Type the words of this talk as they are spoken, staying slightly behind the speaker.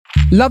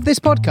Love this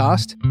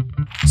podcast?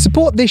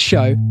 Support this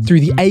show through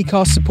the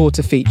Acast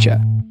supporter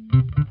feature.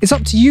 It's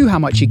up to you how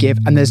much you give,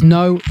 and there's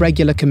no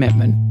regular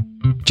commitment.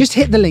 Just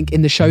hit the link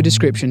in the show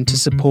description to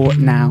support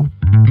now.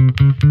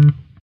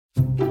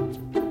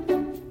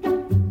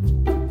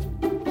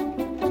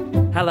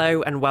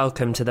 Hello and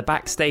welcome to the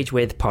Backstage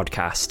With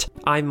podcast.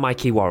 I'm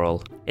Mikey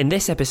Worrell. In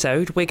this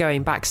episode, we're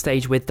going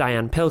backstage with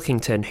Diane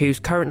Pilkington,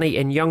 who's currently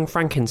in Young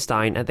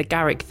Frankenstein at the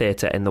Garrick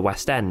Theatre in the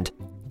West End.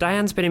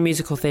 Diane's been in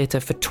musical theatre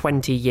for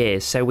 20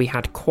 years, so we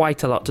had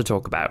quite a lot to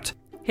talk about.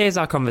 Here's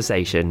our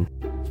conversation.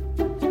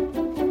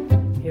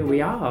 Here we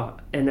are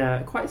in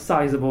a quite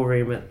sizable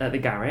room at the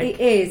Garrick.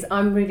 It is.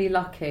 I'm really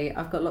lucky.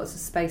 I've got lots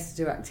of space to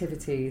do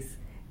activities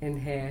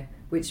in here,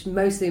 which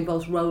mostly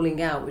involves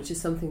rolling out, which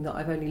is something that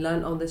I've only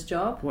learnt on this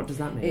job. What does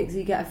that mean?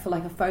 You get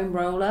a foam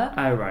roller.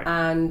 Oh, right.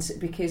 And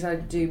because I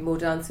do more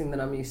dancing than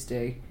I'm used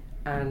to,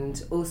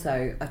 and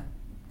also I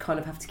kind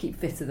of have to keep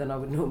fitter than I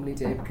would normally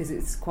do because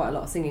it's quite a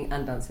lot of singing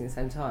and dancing at the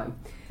same time.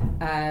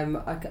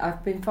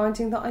 I've been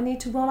finding that I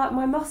need to roll out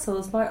my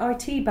muscles. My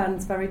IT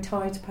band's very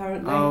tight,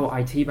 apparently. Oh,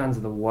 IT bands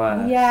are the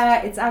worst.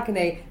 Yeah, it's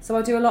agony. So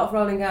I do a lot of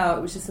rolling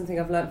out, which is something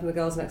I've learnt from the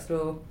girls next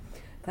door.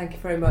 Thank you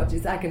very much.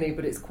 It's agony,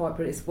 but it's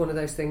one of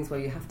those things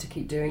where you have to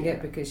keep doing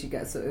it because you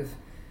get sort of...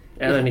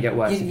 It'll only get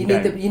worse. You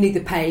need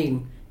the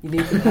pain. You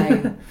need the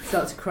pain.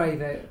 Start to crave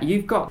it.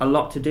 You've got a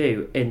lot to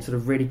do in sort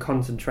of really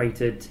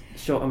concentrated,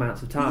 short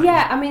amounts of time.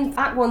 Yeah, I mean,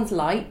 Act 1's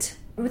light.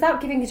 Without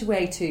giving it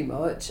away too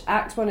much,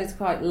 Act 1 is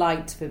quite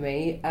light for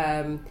me.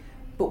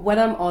 But when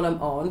I'm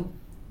on,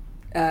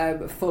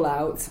 full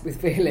out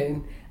with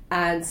feeling.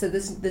 And so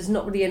there's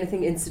not really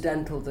anything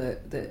incidental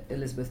that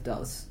Elizabeth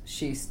does.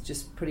 She's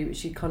just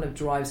she kind of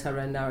drives her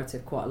own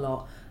narrative quite a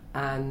lot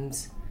and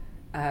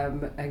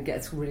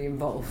gets really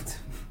involved.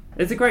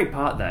 It's a great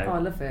part, though. Oh, I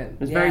love it.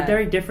 It's very,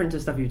 very different to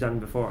stuff you've done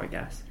before, I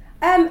guess.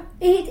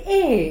 It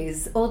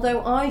is,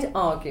 although I'd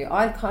argue,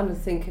 I kind of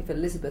think of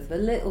Elizabeth a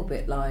little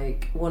bit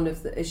like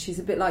she's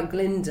a bit like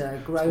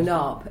Glinda grown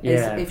up.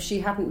 Yeah. If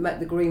she hadn't met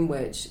the Green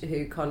Witch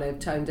who kind of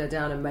toned her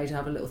down and made her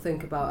have a little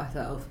think about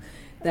herself,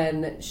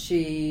 then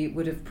she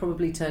would have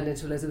probably turned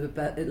into Elizabeth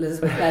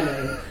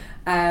Benning.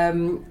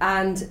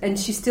 And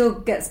she still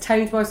gets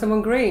toned by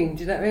someone green.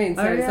 Do you know what I mean?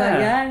 So it's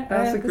like,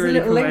 that's a really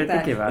cool way of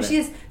thinking about it. She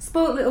is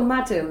spoilt little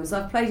madams.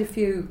 I've played a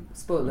few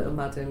spoilt little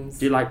madams.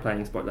 Do you like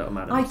playing spoilt little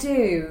madams? I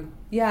do.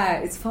 Yeah,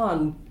 it's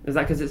fun. Is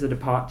that because it's a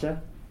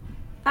departure?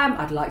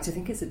 I'd like to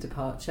think it's a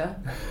departure.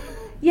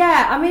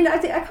 Yeah, I mean, I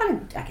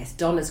guess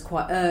Donna's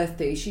quite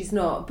earthy. She's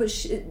not, but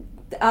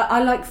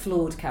I like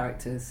flawed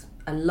characters.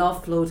 I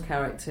love flawed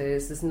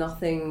characters. There's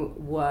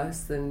nothing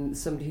worse than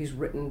somebody who's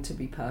written to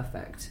be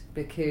perfect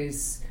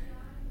because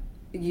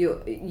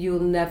you'll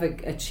never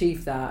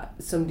achieve that.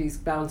 Somebody's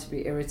bound to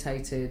be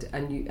irritated,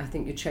 and I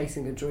think you're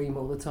chasing a dream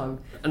all the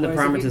time. And the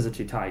parameters are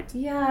too tight.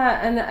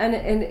 Yeah,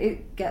 and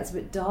it gets a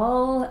bit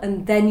dull,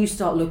 and then you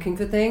start looking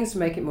for things to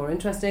make it more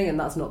interesting, and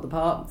that's not the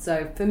part.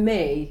 So for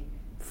me,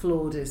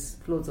 flawed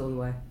all the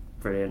way.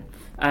 Brilliant.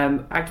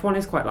 Act 1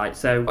 is quite light,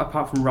 so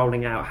apart from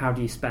rolling out, how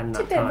do you spend that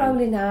time? Do a bit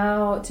rolling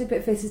out, do a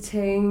bit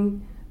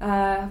visiting,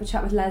 have a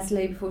chat with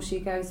Leslie before she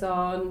goes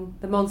on,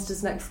 the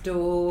monsters next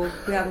door,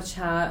 we have a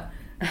chat,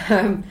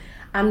 and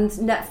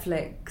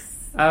Netflix.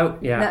 Oh,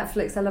 yeah.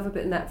 Netflix, I love a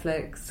bit of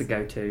Netflix. It's a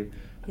go-to.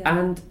 Yeah.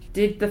 And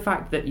did the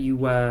fact that you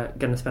were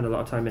going to spend a lot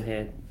of time in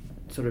here,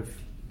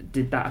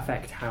 did that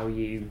affect how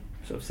you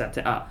sort of set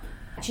it up?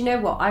 Do you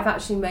know what? I've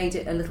actually made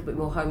it a little bit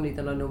more homely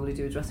than I normally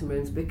do with dressing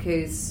rooms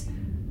because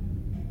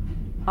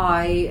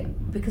I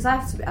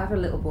have a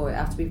little boy, I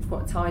have to be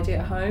quite tidy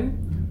at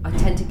home. I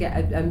tend to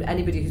get, and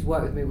anybody who's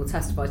worked with me will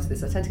testify to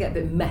this, I tend to get a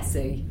bit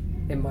messy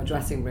in my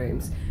dressing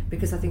rooms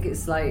because I think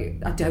it's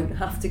like I don't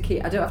have to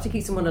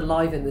keep someone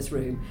alive in this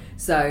room,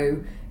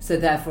 so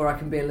therefore I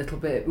can be a little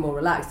bit more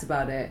relaxed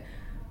about it.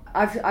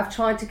 I've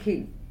tried to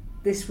keep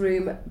this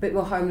room a bit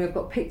more homely. I've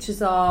got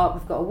pictures up,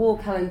 I've got a wall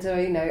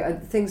calendar,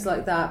 things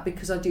like that,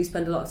 because I do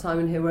spend a lot of time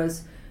in here,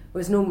 whereas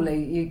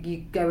normally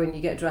you go and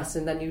you get dressed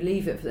and then you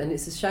leave it, and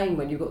it's a shame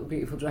when you've got a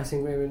beautiful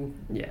dressing room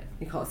and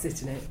you can't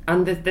sit in it.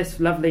 And this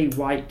lovely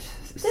white...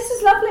 This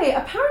is lovely.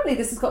 Apparently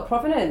this has got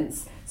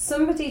provenance.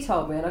 Somebody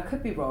told me, and I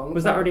could be wrong.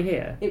 Was that already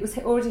here? It was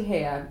already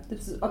here.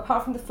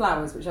 Apart from the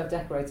flowers, which I've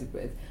decorated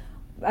with.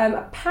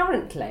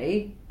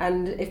 Apparently,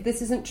 and if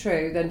this isn't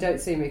true, then don't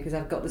sue me because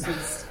I've got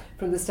this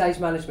from the stage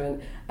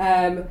management.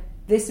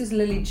 This was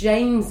Lily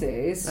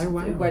James's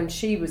when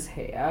she was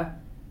here,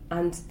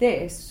 and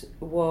this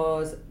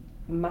was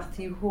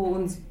Matthew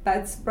Horn's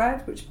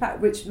bedspread, which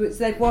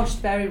they've washed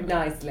very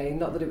nicely.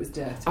 Not that it was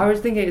dirty. I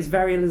was thinking it's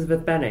very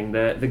Elizabeth Benning,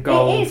 the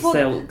gold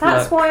silk.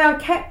 That's why I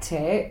kept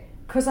it,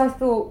 because I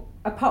thought,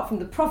 apart from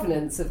the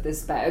provenance of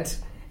this bed,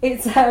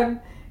 it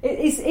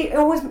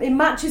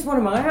matches one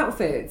of my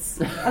outfits,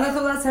 and I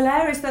thought that's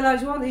hilarious. They're like,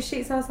 "Do you want these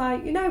sheets?" And I was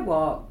like, you know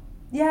what?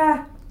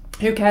 Yeah,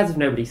 Who cares if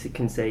nobody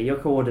can see? You're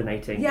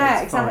coordinating. Yeah,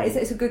 it's exactly.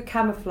 fine. It's a good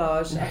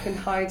camouflage. I can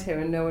hide here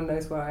and no one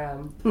knows where I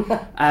am.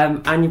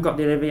 And you've got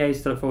the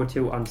Olivier's to look forward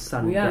to on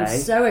Sunday. Yeah, I'm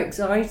so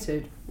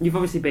excited. You've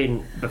obviously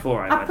been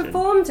before, I I've imagine.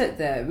 performed at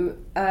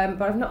them,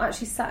 but I've not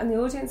actually sat in the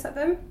audience at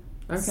them.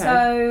 Okay.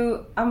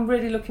 So I'm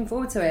really looking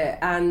forward to it.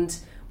 And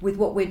with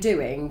what we're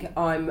doing,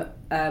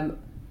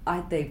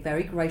 they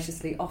very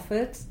graciously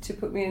offered to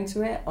put me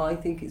into it. I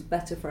think it's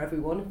better for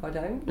everyone if I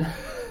don't,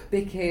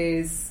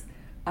 because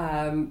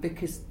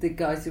the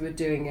guys who are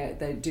doing it,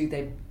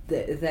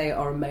 they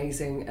are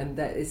amazing, and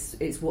that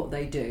it's what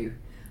they do.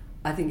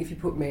 I think if you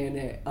put me in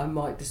it, I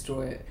might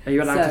destroy it. Are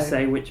you allowed to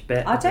say which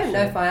bit? I don't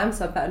know if I am,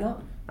 so I better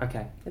not.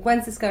 Okay.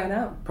 When's this going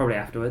out? Probably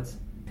afterwards.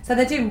 So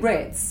they're doing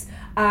Ritz,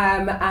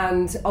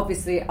 and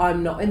obviously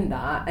I'm not in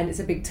that, and it's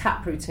a big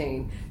tap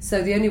routine.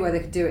 So the only way they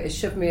could do it is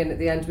shove me in at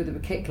the end with a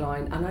kick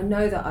line, and I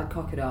know that I'd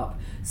cock it up.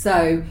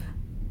 So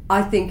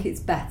I think it's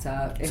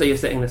better. So you're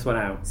sitting this one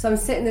out? So I'm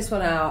sitting this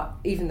one out,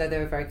 even though they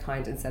were very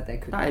kind and said they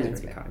could. That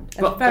is really kind. And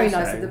But very also,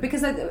 nice of them,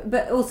 because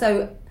but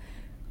also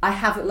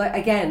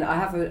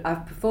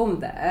I've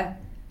performed there.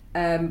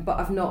 But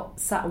I've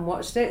not sat and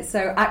watched it,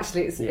 so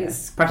actually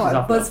it's quite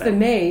a buzz for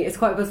me. It's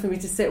quite a buzz for me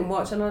to sit and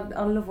watch, and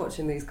I love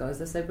watching these guys.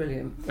 They're so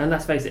brilliant. And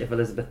let's face it, if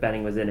Elizabeth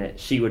Benning was in it,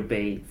 she would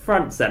be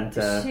front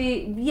centre.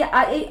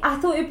 I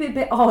thought it'd be a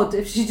bit odd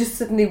if she just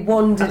suddenly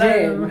wandered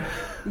in.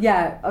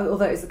 Yeah,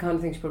 although it's the kind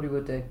of thing she probably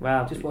would do.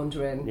 Wow. Just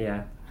wander in.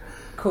 Yeah.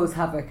 Cause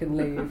havoc and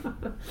leave.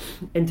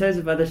 In terms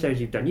of other shows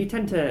you've done, you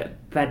tend to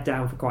bed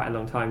down for quite a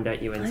long time,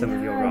 don't you, in some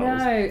of your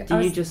roles? Do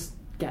you just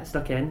get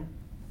stuck in?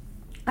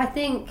 I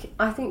think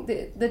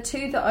the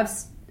two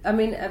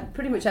that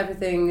pretty much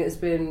everything has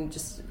been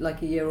just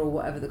like a year or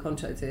whatever the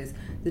contract is.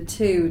 The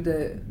two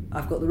that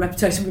I've got the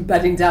reputation for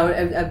bedding down,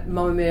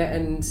 Mamma Mia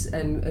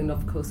and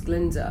of course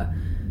Glinda.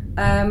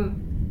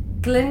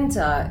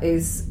 Glinda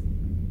is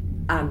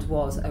and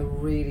was a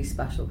really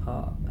special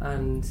part,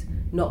 and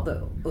not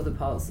that other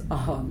parts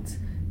aren't.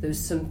 There was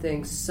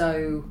something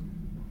so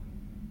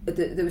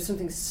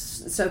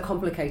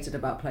complicated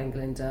about playing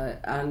Glinda,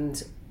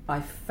 and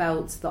I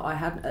felt that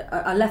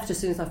I left as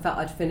soon as I felt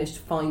I'd finished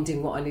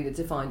finding what I needed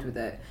to find with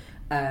it.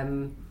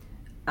 And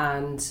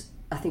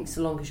I think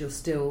so long as you're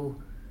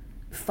still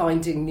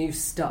finding new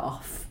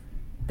stuff,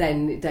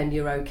 then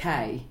you're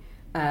okay.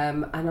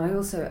 And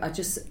I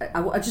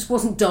just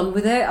wasn't done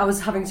with it. I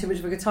was having too much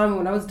of a good time, and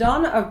when I was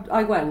done,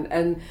 I went.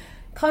 And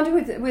kind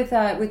of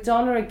with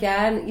Donna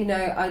again, you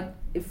know,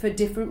 for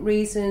different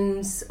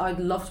reasons, I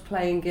loved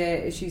playing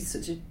it. She's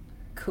such a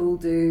cool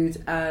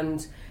dude,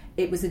 and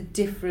it was a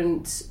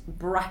different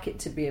bracket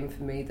to be in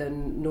for me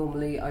than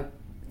normally. I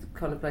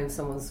kind of playing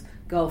someone's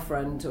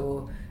girlfriend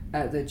or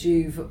the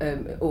Juve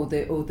or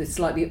the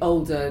slightly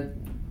older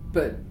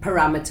but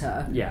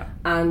parameter. Yeah.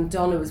 And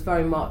Donna was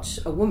very much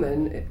a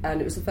woman, and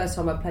it was the first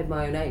time I played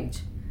my own age.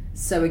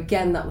 So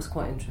again, that was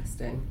quite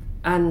interesting.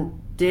 And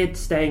did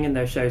staying in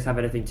those shows have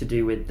anything to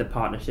do with the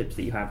partnerships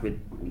that you had with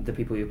the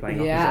people you were playing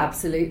opposite? Yeah,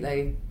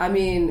 absolutely. I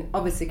mean,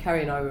 obviously,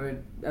 Kerry and I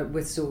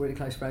we're still really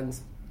close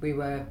friends. We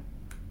were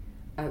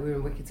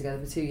in Wicked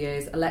together for 2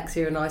 years.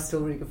 Alexia and I are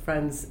still really good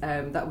friends.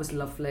 That was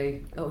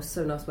lovely. It was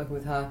so nice working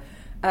with her.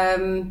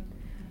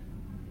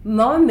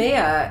 Mamma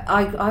Mia,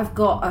 I've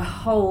got a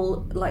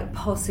whole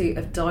posse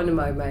of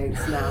dynamo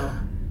mates now.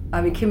 I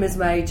mean, Kim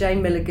Ismay,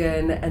 Jane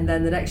Milligan, and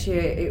then the next year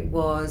it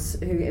was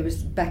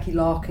Becky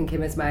Locke and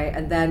Kim Ismay,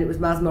 and then it was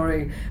Maz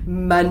Murray,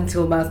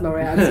 mental Maz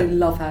Murray, I absolutely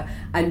love her,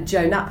 and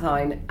Jo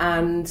Napthine,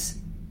 and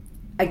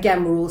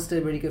again we're all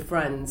still really good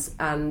friends,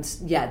 and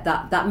yeah,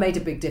 that made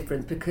a big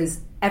difference because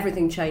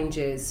everything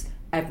changes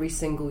every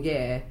single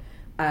year.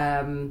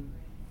 I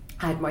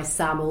had my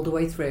Sam all the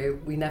way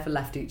through. We never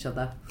left each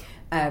other.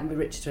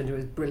 Richard Twinder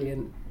was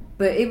brilliant.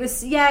 But it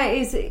was,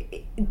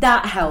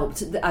 that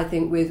helped, I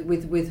think,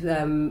 with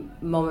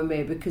Mamma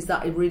Mia, because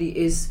that really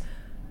is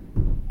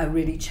a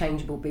really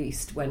changeable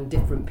beast when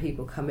different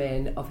people come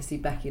in. Obviously,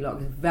 Becky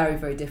Locke is very,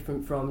 very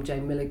different from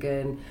Jane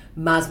Milligan.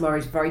 Maz Murray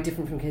is very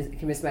different from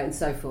Kim Ismay and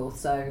so forth.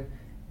 So,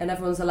 and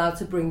everyone's allowed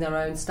to bring their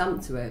own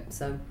stamp to it.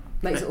 So,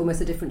 makes it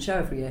almost a different show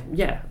every year.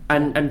 Yeah,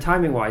 and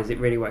timing-wise, it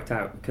really worked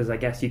out, because I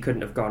guess you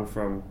couldn't have gone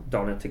from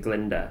Donna to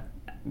Glinda.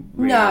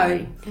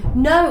 Really.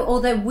 No.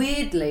 Although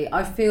weirdly,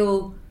 I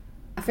feel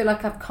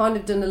like I've kind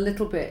of done a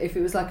little bit. If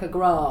it was like a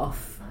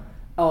graph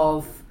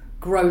of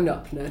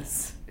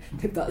grown-upness,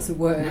 if that's a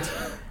word,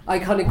 I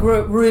kind of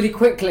grew up really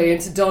quickly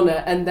into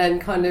Donna, and then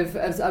kind of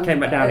came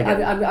back down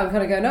again. I'm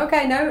kind of going,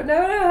 okay, no,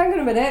 hang on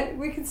a minute,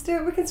 we can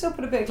still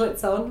put a bit of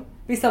glitz on,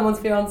 be someone's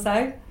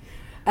fiance.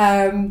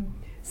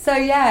 So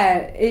yeah,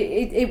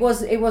 it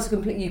was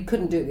completely. You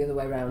couldn't do it the other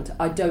way around.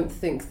 I don't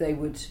think they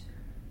would.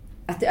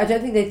 I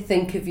don't think they'd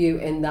think of you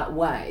in that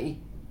way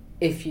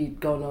if you'd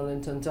gone on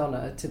and done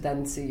Donna to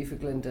then see you for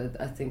Glinda.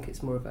 I think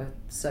it's more of a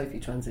Sophie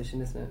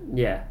transition, isn't it?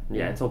 Yeah,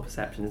 it's all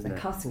perception, isn't it? They're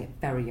casting it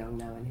very young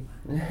now, anyway.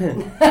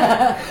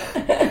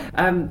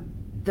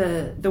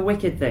 The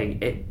Wicked thing,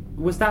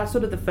 Was that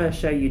sort of the first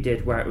show you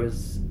did where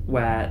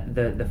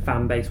the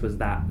fan base was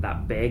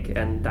that big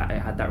and that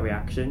it had that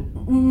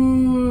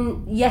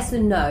reaction? Yes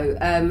and no.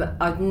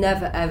 I've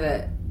never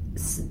ever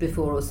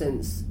before or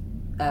since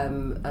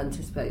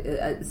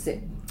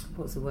anticipated.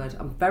 What's the word?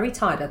 I'm very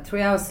tired. I had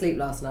 3 hours sleep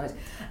last night.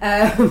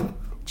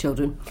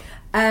 Children.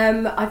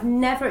 I've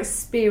never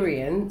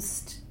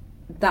experienced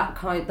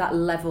that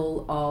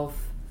level of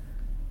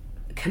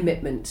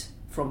commitment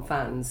from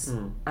fans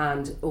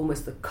and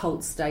almost the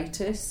cult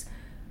status.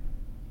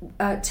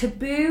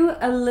 Taboo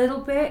a little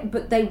bit,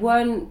 but they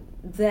weren't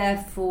there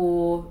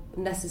for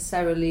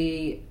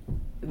necessarily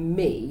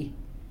me.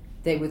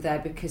 They were there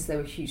because they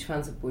were huge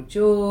fans of Boy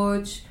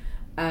George,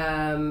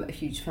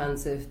 huge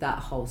fans of that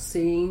whole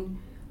scene,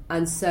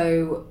 and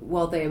so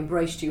while they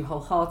embraced you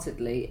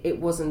wholeheartedly, it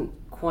wasn't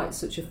quite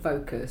such a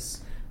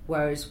focus,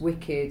 whereas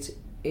Wicked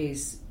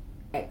is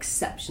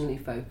exceptionally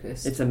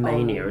focused. It's a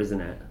mania,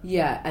 isn't it?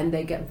 Yeah, and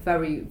they get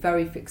very,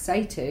 very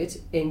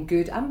fixated in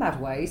good and bad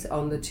ways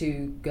on the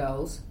two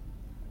girls,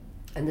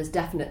 and there's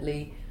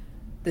definitely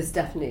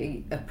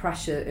a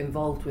pressure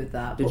involved with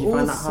that. Did you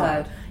find that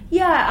hard?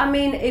 Yeah, I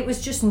mean, it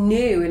was just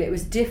new and it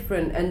was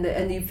different,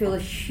 and you feel a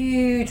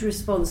huge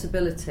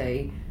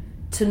responsibility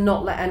to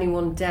not let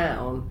anyone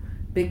down,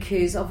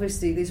 because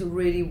obviously these are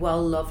really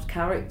well-loved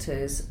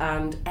characters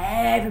and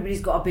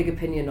everybody's got a big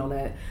opinion on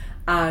it.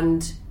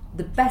 And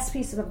the best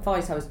piece of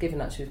advice I was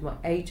given actually was my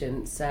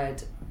agent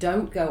said,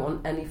 don't go on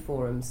any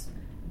forums.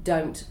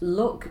 Don't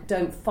look,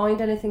 don't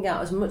find anything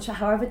out, as much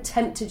however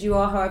tempted you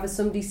are, however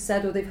somebody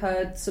said or they've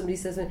heard somebody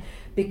says something,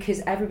 because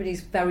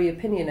everybody's very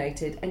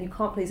opinionated and you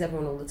can't please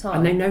everyone all the time.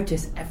 And they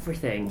notice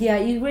everything. Yeah,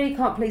 you really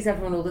can't please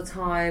everyone all the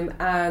time,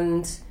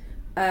 and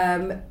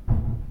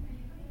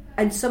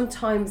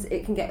sometimes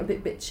it can get a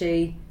bit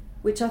bitchy,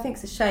 which I think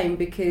is a shame,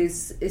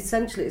 because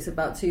essentially it's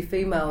about two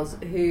females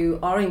who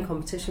are in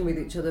competition with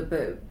each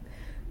other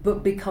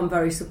but become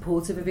very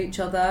supportive of each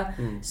other.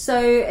 So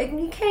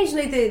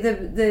occasionally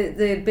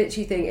the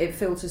bitchy thing, it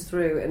filters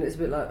through and it's a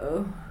bit like,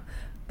 oh.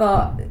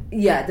 But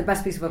yeah, the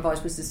best piece of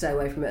advice was to stay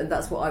away from it, and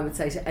that's what I would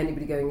say to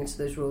anybody going into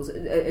those roles.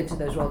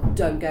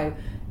 Don't go,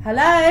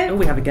 hello? Oh,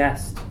 we have a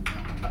guest.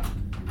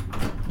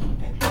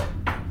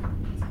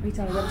 Sorry,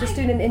 darling, I'm just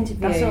doing an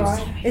interview. That's all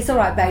right. It's all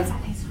right, babes.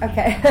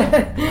 Okay.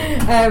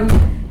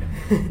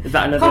 Is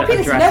that another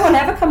Fabulous. address? No one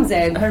ever comes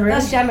in. Oh, really?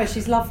 That's Gemma.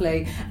 She's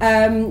lovely.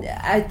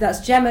 That's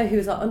Gemma, who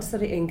is our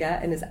understudy Inga,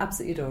 and is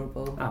absolutely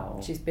adorable.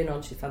 Oh. She's been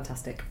on. She's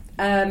fantastic.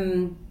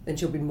 And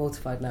she'll be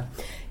mortified now.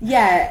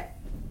 Yeah.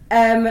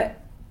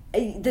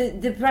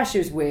 The pressure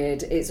is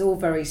weird. It's all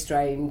very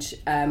strange.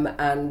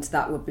 And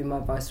that would be my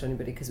advice to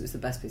anybody, because it was the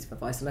best piece of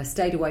advice, and I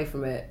stayed away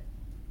from it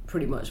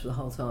pretty much for the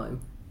whole time.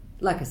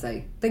 Like I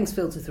say, things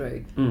filter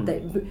through.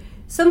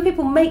 Some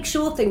people make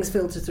sure things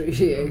filter through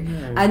to you,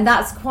 and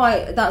that's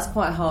quite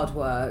hard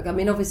work. I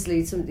mean,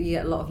 obviously, you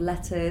get a lot of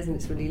letters, and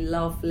it's really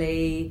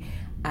lovely,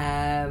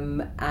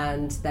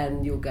 and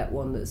then you'll get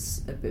one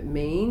that's a bit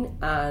mean,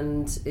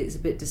 and it's a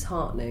bit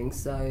disheartening.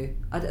 So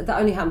that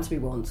only happened to me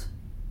once.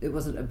 It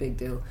wasn't a big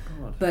deal.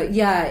 God. But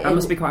yeah, it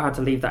must be quite hard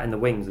to leave that in the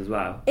wings as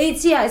well.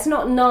 It's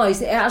not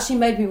nice. It actually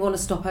made me want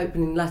to stop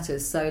opening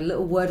letters. So a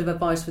little word of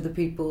advice for the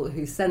people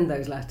who send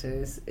those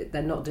letters: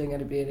 they're not doing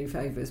anybody any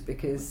favours,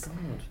 because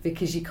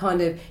you kind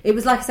of, it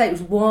was like I say, it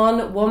was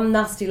one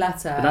nasty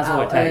letter. But that's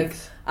all it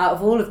takes. Out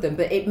of all of them.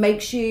 But it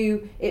made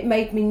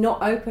me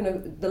not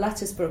open the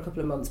letters for a couple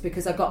of months,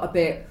 because I got a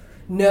bit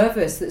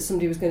nervous that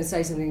somebody was going to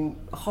say something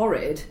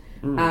horrid,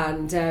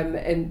 and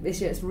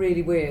it's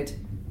really weird.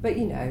 But,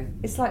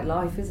 it's like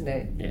life, isn't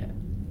it? Yeah.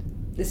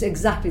 It's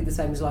exactly the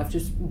same as life,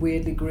 just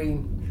weirdly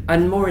green.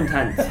 And more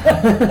intense.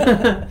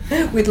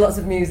 With lots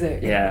of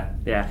music. Yeah.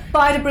 But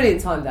I had a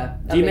brilliant time there.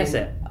 Do you miss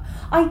it?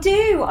 I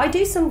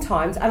do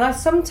sometimes. And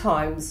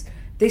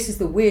this is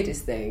the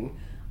weirdest thing,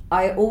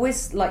 I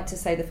always like to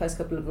say the first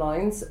couple of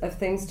lines of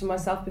things to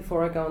myself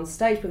before I go on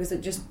stage, because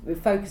it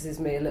focuses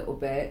me a little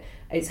bit.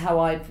 It's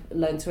how I've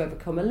learned to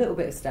overcome a little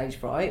bit of stage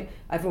fright.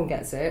 Everyone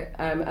gets it.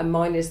 And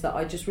mine is that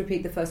I just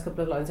repeat the first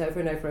couple of lines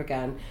over and over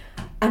again.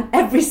 And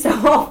every so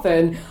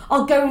often,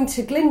 I'll go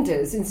into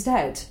Glinda's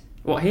instead.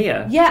 What,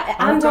 here? Yeah,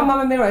 and on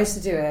Mamma Mia I used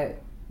to do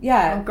it.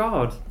 Yeah. Oh,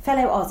 God.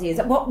 Fellow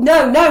Aussies. What?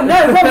 No.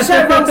 Wrong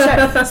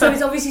show. So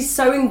it's obviously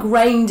so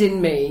ingrained in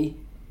me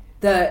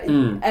that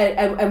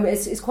and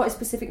it's quite a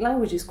specific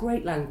language. It's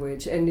great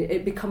language, and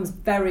it becomes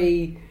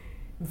very,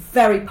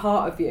 very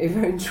part of you,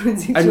 very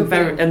intrinsic to you.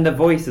 And the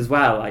voice as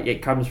well, like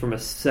it comes from a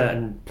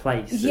certain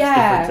place that's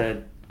different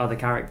to other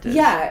characters.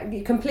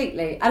 Yeah,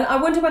 completely. And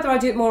I wonder whether I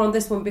do it more on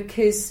this one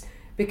because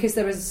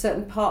there is a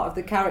certain part of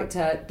the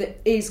character that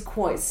is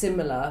quite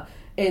similar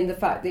in the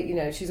fact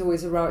that she's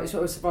always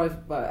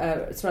surrounded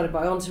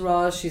by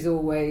entourage. She's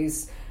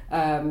always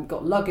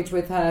got luggage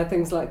with her,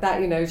 things like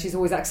that. She's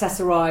always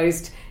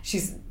accessorised,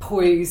 she's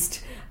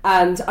poised,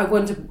 and I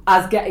wonder,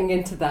 as getting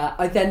into that,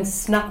 I then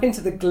snap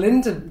into the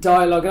Glinda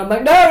dialogue, and I'm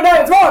like, no,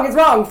 it's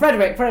wrong,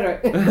 Frederick.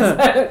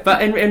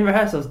 But in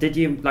rehearsals, did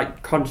you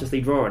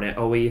consciously draw on it,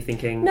 or were you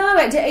thinking? No,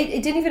 it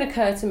didn't even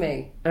occur to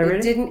me. Oh, really?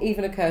 It didn't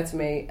even occur to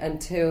me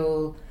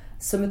until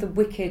some of the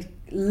wicked,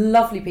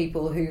 lovely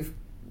people who've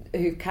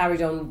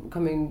carried on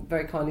coming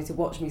very kindly to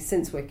watch me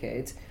since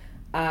Wicked,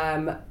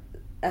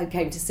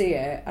 came to see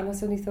it, and I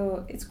suddenly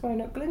thought, it's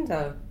grown-up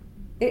Glinda.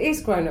 It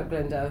is grown-up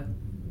Glinda.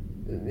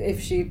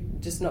 If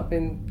she'd just not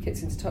been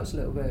kicked into touch a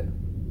little bit.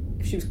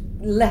 If she was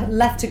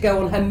left to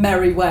go on her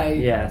merry way.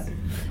 Yes.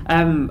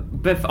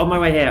 But on my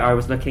way here, I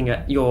was looking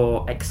at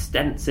your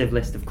extensive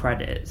list of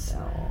credits.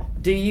 Oh.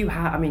 Do you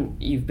have... I mean,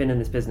 you've been in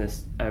this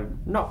business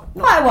not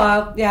quite a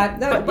while, yeah.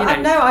 No, but,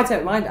 no, I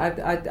don't mind.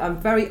 I'm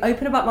very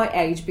open about my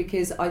age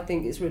because I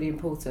think it's really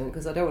important,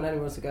 because I don't want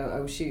anyone to go,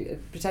 oh,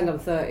 pretend I'm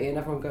 30 and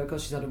everyone go,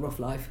 God, she's had a rough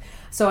life.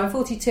 So I'm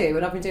 42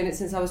 and I've been doing it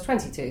since I was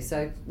 22,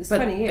 so it's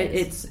 20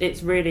 years.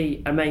 It's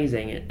really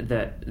amazing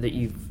that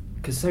you've...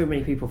 Because so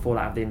many people fall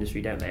out of the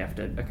industry, don't they,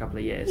 after a couple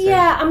of years? So.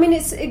 Yeah, I mean,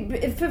 it's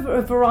for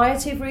a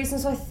variety of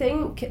reasons, I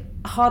think.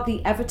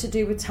 Hardly ever to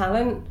do with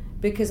talent,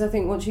 because I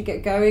think once you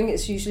get going,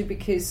 it's usually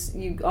because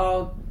you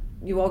are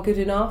good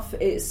enough.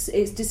 It's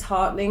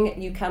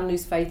disheartening. You can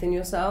lose faith in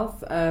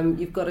yourself.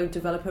 You've got to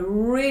develop a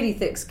really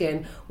thick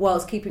skin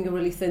whilst keeping a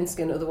really thin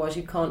skin, otherwise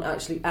you can't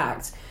actually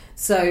act.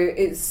 So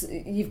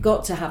you've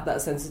got to have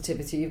that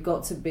sensitivity. You've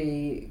got to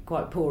be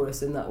quite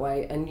porous in that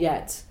way, and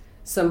yet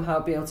somehow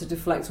be able to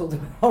deflect all the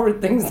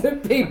horrid things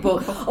that people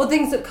or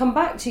things that come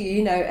back to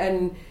you,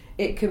 and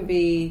it can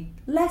be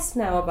less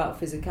now about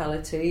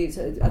physicality.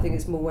 I think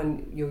it's more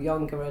when you're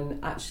younger,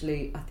 and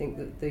actually I think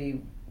that the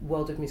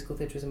world of musical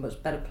theatre is a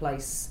much better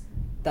place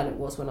than it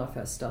was when I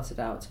first started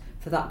out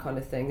for that kind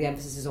of thing. The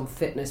emphasis is on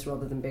fitness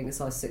rather than being a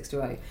size 6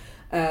 to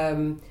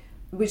 8,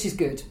 which is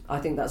good. I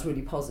think that's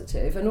really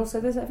positive. And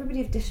also there's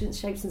everybody of different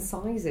shapes and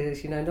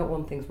sizes, not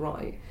one thing's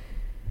right.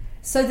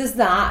 So there's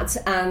that,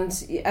 and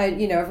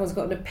everyone's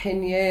got an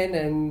opinion,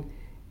 and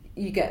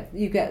you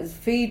get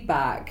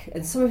feedback,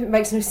 and some of it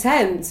makes no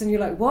sense, and you're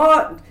like,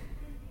 what?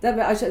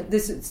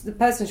 The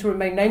person should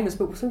remain nameless,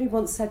 but somebody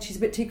once said she's a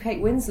bit too Kate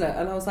Winslet,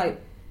 and I was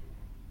like,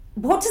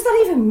 what does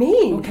that even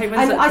mean? Well, Kate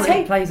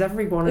Winslet plays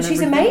everyone. And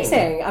she's everything.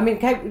 Amazing. I mean,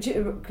 Kate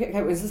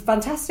Winslet's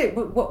fantastic.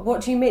 But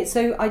what do you mean?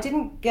 So I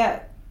didn't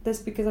get this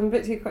because I'm a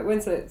bit too Kate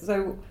Winslet.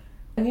 So,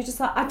 and you're just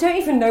like, I don't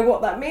even know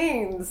what that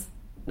means.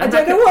 I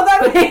don't know what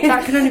that means.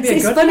 That can only be a good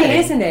It's funny, thing.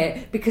 isn't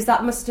it? Because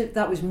that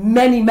was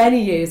many,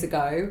 many years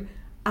ago,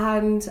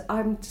 and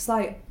I'm just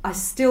like, I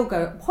still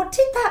go, what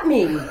did that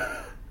mean?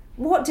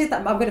 What did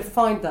that? I'm going to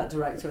find that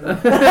director.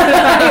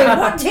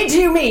 What did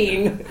you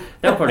mean?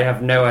 They'll probably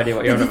have no idea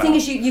what you're on about. The thing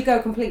is, you go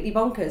completely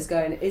bonkers.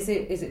 Going, is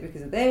it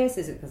because of this?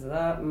 Is it because of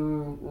that?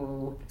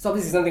 It's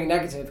obviously something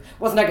negative.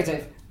 What's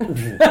negative?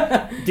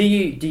 Do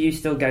you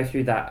still go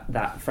through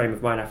that frame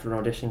of mind after an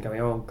audition, going,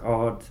 oh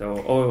God,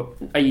 or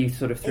are you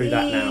sort of through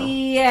that now?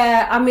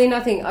 Yeah, I mean,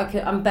 I think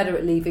I'm better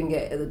at leaving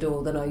it at the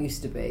door than I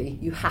used to be.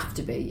 You have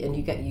to be, and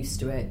you get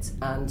used to it.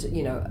 And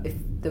if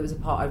there was a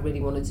part I really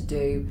wanted to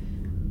do,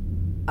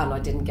 and I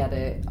didn't get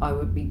it, I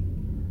would be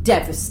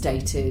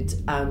devastated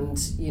and,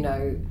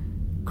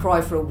 cry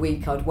for a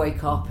week. I'd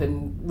wake up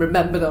and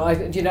remember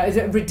that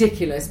it's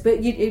ridiculous. But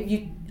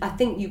I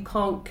think you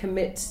can't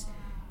commit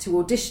to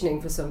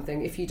auditioning for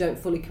something if you don't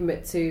fully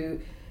commit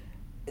to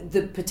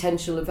the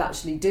potential of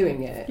actually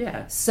doing it.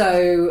 Yeah.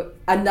 So,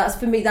 and that's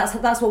for me,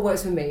 that's what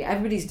works for me.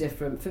 Everybody's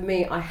different. For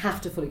me, I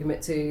have to fully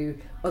commit to,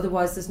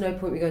 otherwise there's no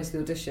point me going to the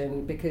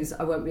audition because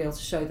I won't be able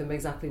to show them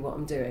exactly what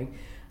I'm doing.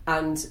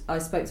 And I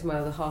spoke to my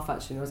other half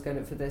actually, and I was going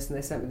up for this, and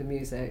they sent me the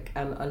music,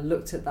 and I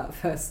looked at that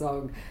first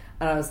song,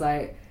 and I was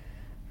like,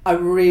 I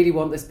really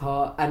want this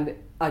part, and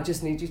I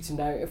just need you to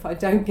know if I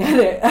don't get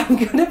it, I'm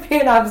going to be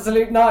an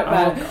absolute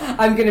nightmare. Oh,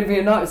 I'm going to be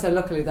a nightmare. So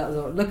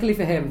luckily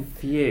for him,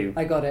 for you,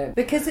 I got it,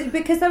 because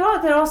there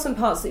are some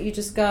parts that you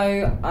just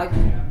go,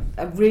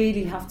 I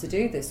really have to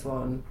do this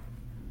one,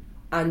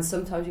 and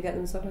sometimes you get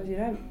them, sometimes you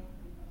don't.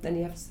 Then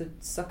you have to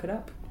suck it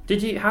up.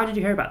 How did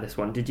you hear about this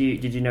one? Did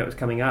you know it was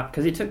coming up?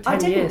 Because it took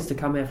 10 years to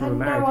come here from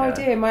America. I had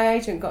no idea. My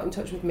agent got in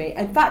touch with me.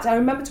 In fact, I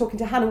remember talking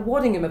to Hannah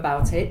Waddingham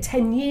about it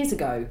 10 years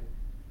ago.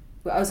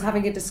 I was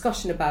having a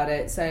discussion about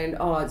it, saying,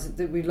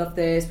 we love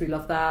this, we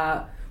love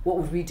that, what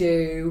would we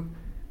do?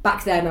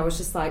 Back then I was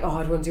just like,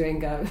 I don't want to do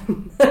Ingo.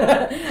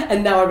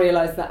 And now I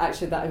realise that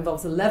actually that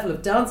involves a level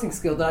of dancing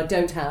skill that I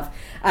don't have.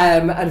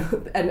 And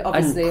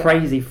obviously... And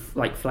crazy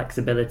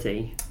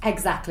flexibility.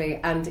 Exactly.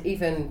 And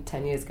even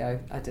 10 years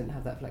ago, I didn't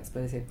have that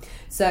flexibility.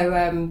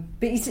 So,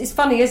 but it's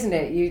funny, isn't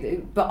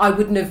it? But I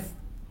wouldn't have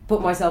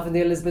put myself in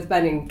the Elizabeth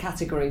Benning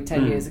category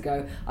 10 years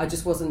ago. I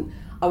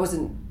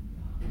wasn't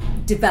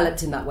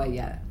developed in that way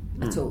yet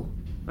at all.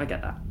 I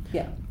get that.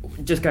 Yeah.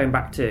 Just going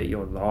back to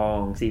your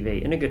long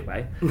CV in a good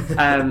way.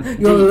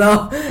 Your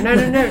long. No.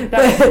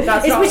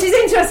 That's not, which is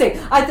interesting.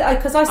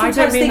 Because I sometimes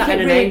don't mean think that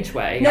in an really, age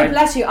way. No,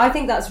 bless you. I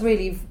think that's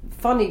really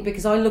funny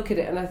because I look at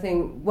it and I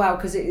think, wow,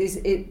 because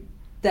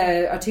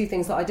there are two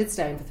things that I did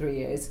stay in for 3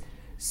 years.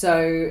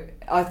 So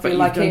I feel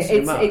like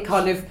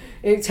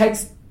it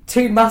takes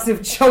two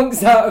massive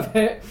chunks out of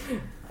it.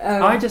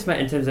 I just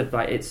meant in terms of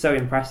like it's so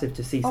impressive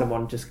to see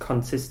someone just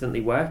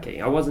consistently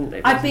working.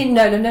 I've been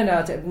no,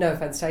 no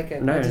offence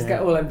taken. I just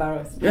get all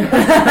embarrassed.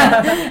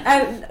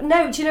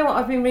 No, do you know what?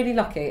 I've been really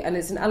lucky, and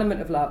it's an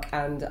element of luck.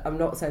 And I'm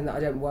not saying that I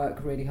don't work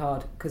really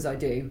hard, because I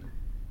do.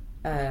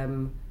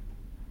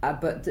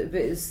 But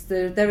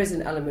there is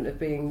an element of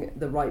being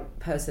the right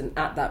person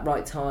at that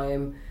right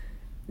time.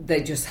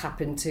 They just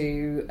happened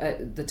to,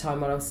 at the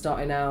time when I was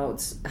starting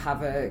out,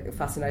 have a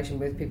fascination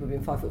with people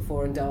being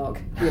 5'4" and dark,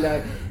 you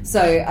know.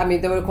 So, I mean,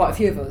 there were quite a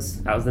few of us.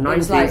 That was the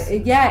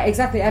 90s. Yeah,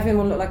 exactly.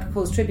 Everyone looked like a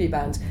Paul's tribute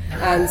band.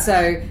 And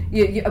so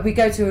we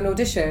go to an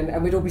audition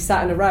and we'd all be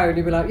sat in a row and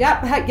you'd be like,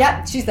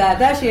 yep, she's there.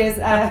 There she is.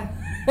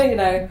 You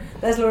know,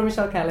 there's Laura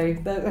Michelle Kelly.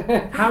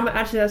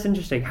 Actually, that's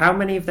interesting. How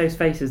many of those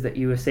faces that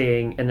you were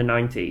seeing in the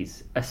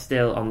 90s are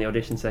still on the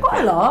audition circuit?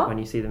 Quite a lot. When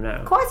you see them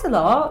now? Quite a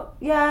lot,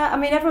 yeah. I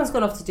mean, everyone's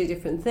gone off to do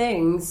different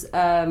things.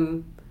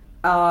 I'm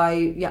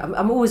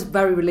always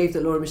very relieved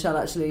that Laura Michelle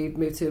actually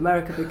moved to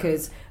America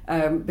because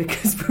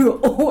we were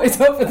always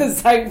up for the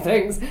same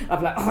things.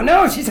 I'm like, oh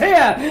no, she's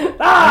here!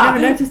 I never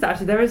noticed that.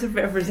 Actually, there is a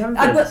bit of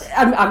resemblance.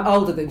 I'm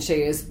older than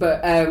she is,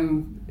 but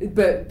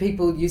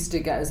people used to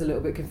get us a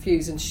little bit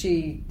confused, and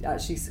she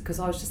actually, because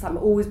I was just like, I'm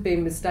always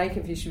being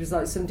mistaken for you. She was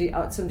like,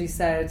 somebody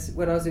said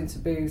when I was in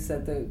Taboo,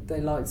 said that they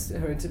liked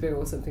her in Taboo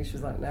or something. She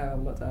was like, no,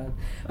 I'm not down.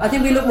 I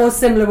think we look more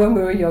similar when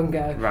we were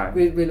younger. Right.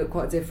 We look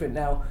quite different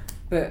now,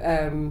 but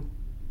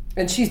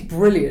and she's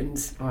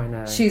brilliant. I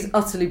know. She's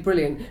utterly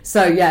brilliant.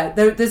 So yeah,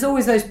 there's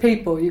always those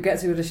people you get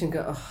to audition and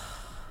go,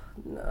 oh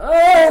no,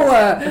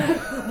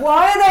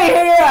 why are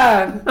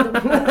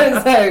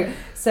they here?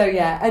 So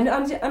yeah, and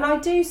I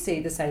do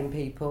see the same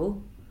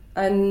people,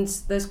 and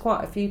there's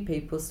quite a few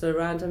people still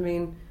around. I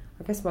mean,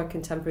 I guess my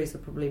contemporaries are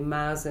probably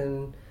Maz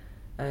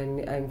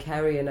and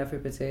Kerry and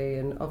everybody,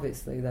 and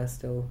obviously they're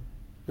still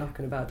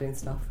knocking about doing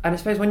stuff. And I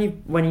suppose when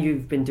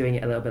you've been doing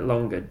it a little bit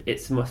longer,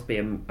 it must be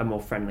a more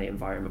friendly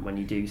environment when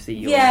you do see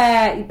your...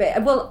 Yeah,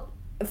 well,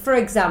 for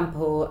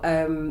example,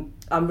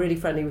 I'm really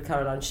friendly with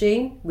Caroline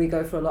Sheen. We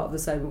go for a lot of the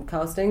same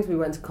castings. We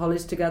went to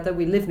college together.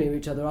 We live near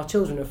each other. Our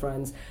children are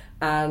friends.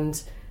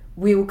 And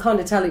we will kind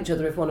of tell each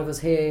other if one of us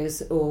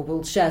hears, or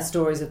we'll share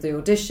stories of the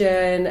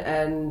audition.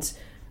 And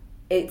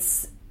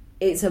it's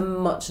a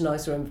much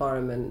nicer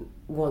environment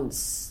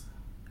once...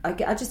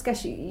 I just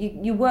guess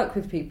you work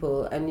with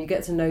people and you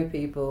get to know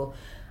people,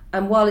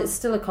 and while it's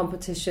still a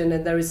competition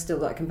and there is still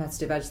that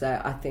competitive edge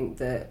there, I think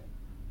that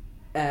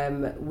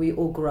we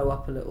all grow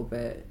up a little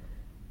bit,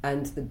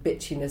 and the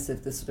bitchiness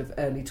of the sort of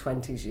early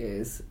 20s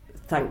years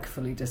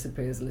thankfully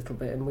disappears a little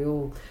bit, and we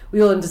all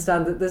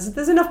understand that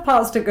there's enough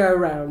parts to go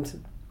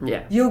around.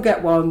 Yeah, you'll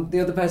get one, the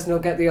other person will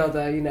get the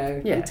other. You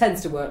know, yeah. It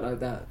tends to work like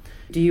that.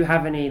 Do you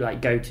have any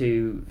like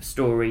go-to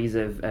stories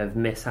of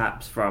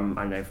mishaps from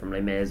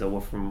Les Mis or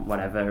from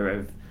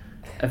whatever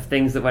of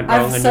things that went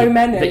wrong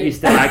that you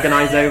still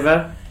agonise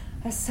over?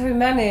 There's so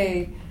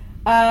many.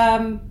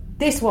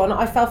 This one,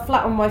 I fell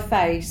flat on my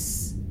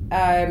face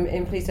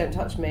in Please Don't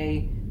Touch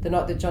Me the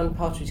night that John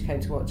Partridge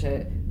came to watch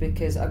it,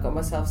 because I got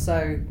myself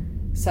so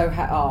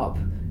het up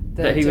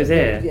that he was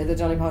here. Yeah, that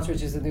Johnny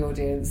Partridge was in the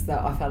audience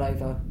that I fell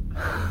over.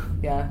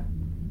 Yeah.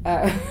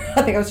 I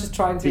think I was just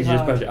trying to. Did you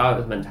just push it? Oh, it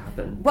was meant to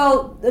happen.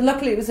 Well,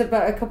 luckily it was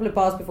about a couple of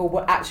bars before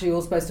we're actually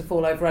all supposed to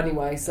fall over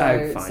anyway.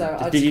 So, fine.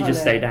 So did you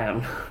just stay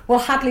down? Well,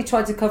 Hadley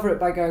tried to cover it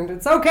by going,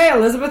 "It's okay,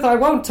 Elizabeth, I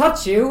won't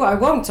touch you. I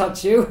won't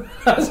touch you,"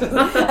 and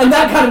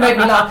that kind of made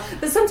me laugh.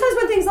 But sometimes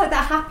when things like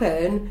that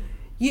happen,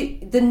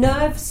 the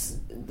nerves,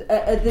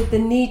 the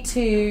need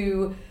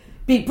to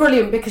be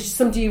brilliant because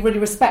somebody you really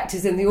respect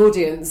is in the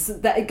audience,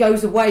 that it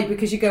goes away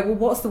because you go, well,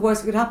 what's the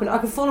worst that could happen? I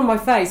could fall on my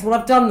face. Well,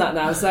 I've done that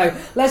now, so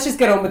let's just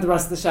get on with the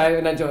rest of the show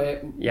and enjoy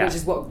it. Yeah. Which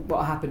is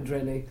what happened,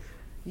 really.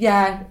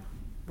 Yeah.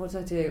 What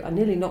did I do? I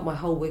nearly knocked my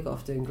whole wig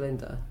off doing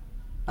Glinda.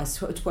 I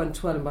went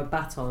twirling my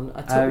baton.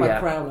 I took my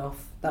crown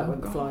off. That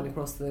went flying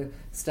across the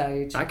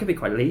stage. That could be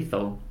quite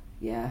lethal.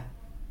 Yeah.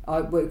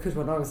 It could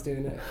when I was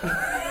doing it.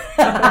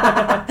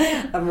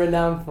 I'm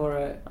renowned for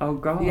it. Oh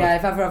God! Yeah,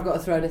 if ever I've got to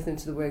throw anything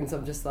to the wings,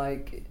 I'm just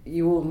like,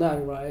 you all know,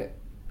 right?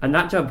 And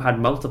that job had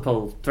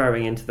multiple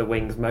throwing into the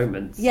wings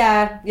moments.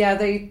 Yeah.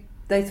 They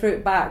threw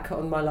it back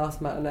on my last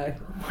matinee.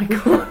 Oh my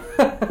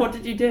God! What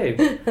did you do?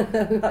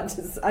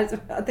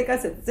 I think I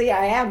said, "See,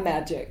 I am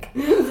magic,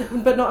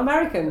 but not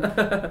American,"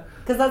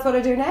 because that's what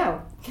I do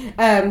now. So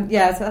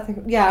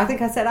I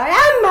think I said I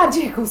am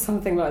magic or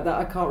something like that.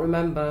 I can't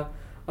remember.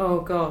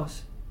 Oh gosh.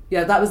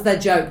 Yeah, that was their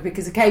joke,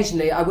 because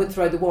occasionally I would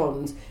throw the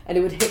wand and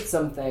it would hit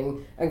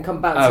something and come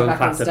bouncing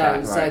back on stage.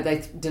 Right. So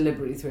they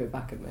deliberately threw it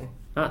back at me.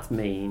 That's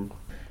mean.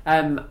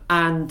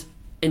 And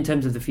in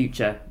terms of the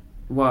future,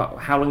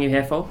 how long are you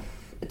here for?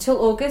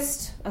 Till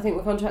August, I think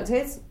my contract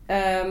is.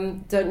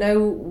 Don't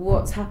know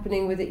what's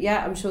happening with it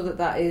yet. I'm sure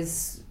that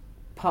is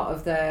part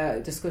of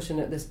their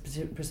discussion at this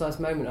precise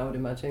moment, I would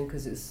imagine,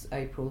 because it's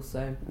April,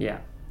 so...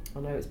 Yeah.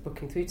 I know it's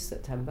booking through to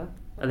September.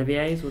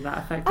 Olivier's, will that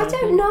affect anything?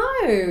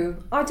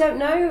 I don't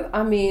know.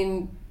 I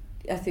mean,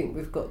 I think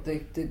we've got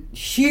the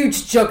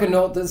huge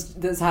juggernaut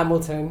that's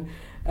Hamilton.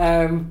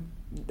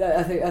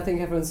 I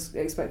think everyone's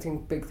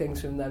expecting big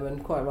things from them,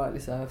 and quite rightly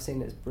so. I've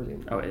seen it, it's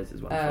brilliant. Oh, it is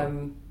as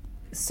well.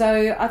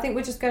 So I think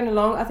we're just going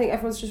along. I think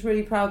everyone's just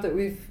really proud that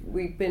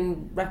we've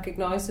been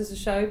recognised as a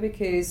show,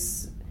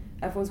 because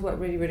everyone's worked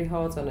really, really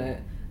hard on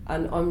it,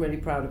 and I'm really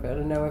proud of it,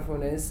 and I know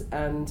everyone is.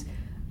 And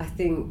I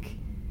think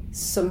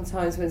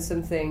sometimes when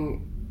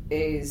something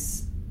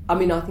is, I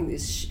think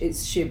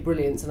it's sheer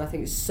brilliance, and I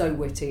think it's so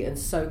witty and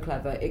so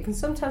clever, it can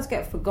sometimes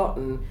get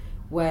forgotten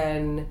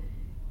when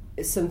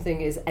something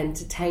is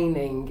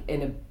entertaining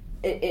in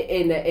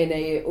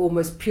a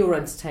almost pure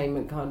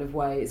entertainment kind of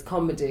way. It's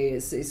comedy,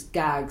 it's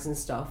gags and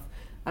stuff,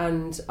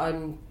 and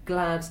I'm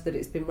glad that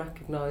it's been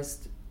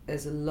recognised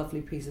as a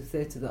lovely piece of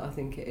theatre that I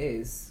think it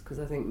is, because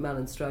I think Mel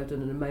and Stroh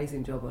done an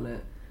amazing job on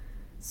it.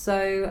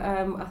 So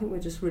I think we're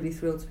just really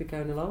thrilled to be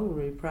going along. We're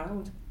really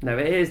proud. No,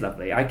 it is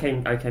lovely. I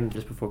came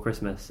just before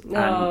Christmas,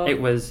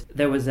 and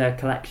there was a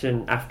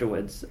collection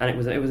afterwards, and it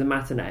was a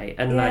matinee,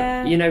 and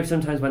like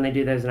sometimes when they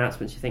do those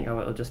announcements, you think, oh,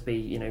 it'll just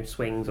be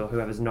Swings or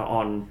whoever's not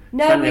on.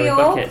 No, we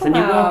all buckets, and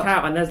you walk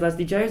out and there's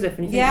Leslie Joseph,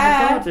 and you think, oh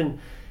my God, and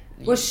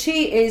well,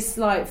 she is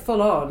like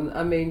full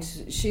on.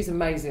 She's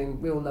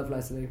amazing. We all love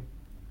Leslie.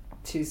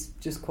 She's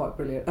just quite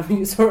brilliant.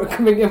 You saw her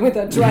coming in with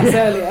her dress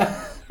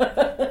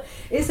earlier.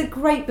 It's a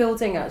great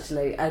building,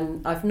 actually,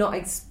 and I've not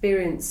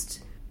experienced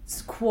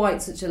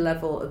quite such a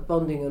level of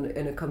bonding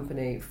in a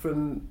company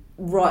from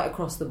right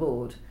across the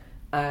board,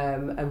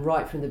 and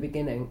right from the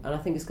beginning. And I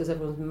think it's because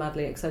everyone's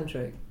madly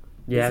eccentric.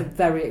 Yeah, it's a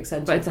very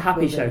eccentric. But it's a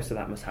happy building. show, so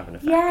that must have an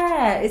effect.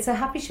 Yeah, it's a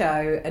happy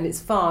show, and it's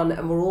fun,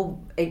 and we're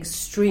all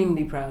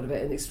extremely proud of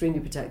it and extremely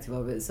protective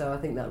of it. So I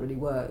think that really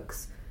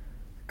works,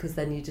 because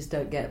then you just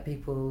don't get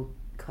people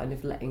kind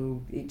of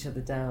letting each other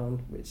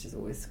down, which is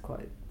always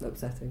quite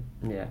upsetting.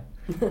 Yeah.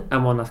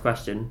 And one last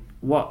question: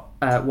 what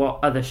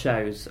other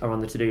shows are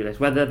on the to-do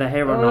list, whether they're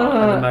here or not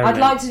at the moment? I'd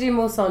like to do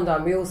more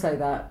Sondheim. We all say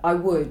that. I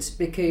would,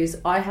 because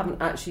I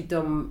haven't actually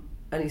done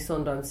any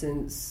Sondheim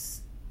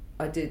since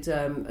I did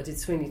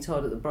Sweeney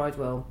Todd at the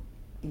Bridewell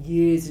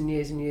years and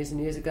years and years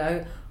and years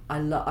ago.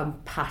 I'm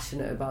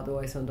passionate about the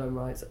way Sondheim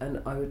writes,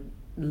 and I would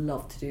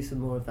love to do some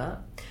more of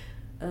that.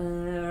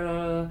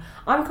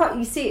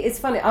 You see, it's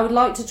funny, I would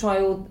like to try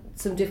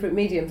some different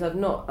mediums. I've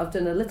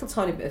done a little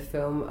tiny bit of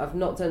film, I've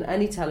not done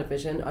any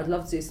television. I'd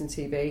love to do some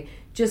TV,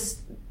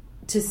 just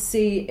to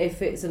see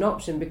if it's an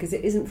option, because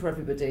it isn't for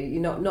everybody.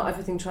 Not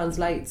everything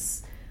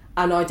translates,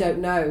 and I don't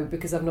know,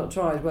 because I've not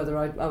tried, whether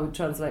I would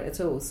translate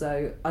at all.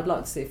 So I'd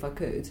like to see if I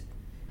could.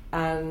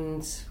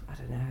 And I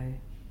don't know,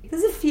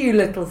 there's a few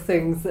little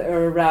things that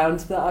are around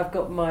that I've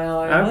got my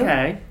eye on.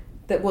 Okay.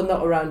 That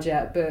not around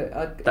yet, but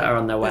that are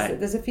on their way.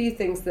 There's a few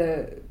things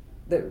that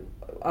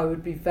I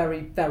would be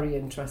very, very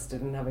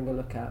interested in having a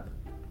look at.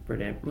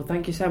 Brilliant. Well,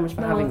 thank you so much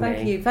for having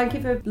me. Thank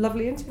you for a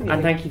lovely interview.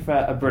 And thank you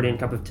for a brilliant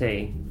cup of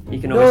tea. You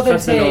can always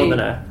trust a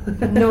northerner.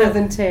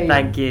 Northern tea.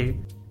 Thank you.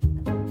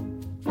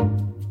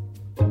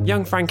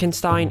 Young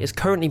Frankenstein is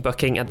currently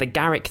booking at the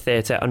Garrick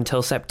Theatre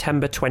until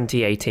September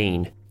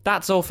 2018.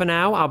 That's all for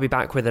now. I'll be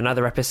back with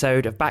another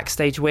episode of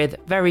Backstage With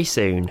very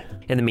soon.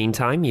 In the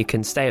meantime, you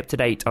can stay up to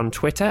date on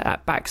Twitter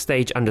at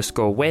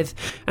backstage_with,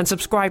 and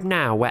subscribe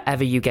now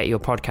wherever you get your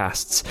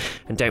podcasts.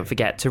 And don't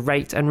forget to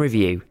rate and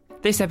review.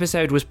 This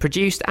episode was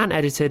produced and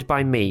edited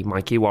by me,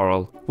 Mikey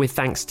Worrell, with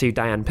thanks to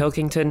Diane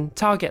Pilkington,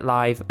 Target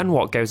Live, and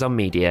What Goes On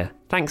Media.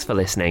 Thanks for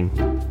listening.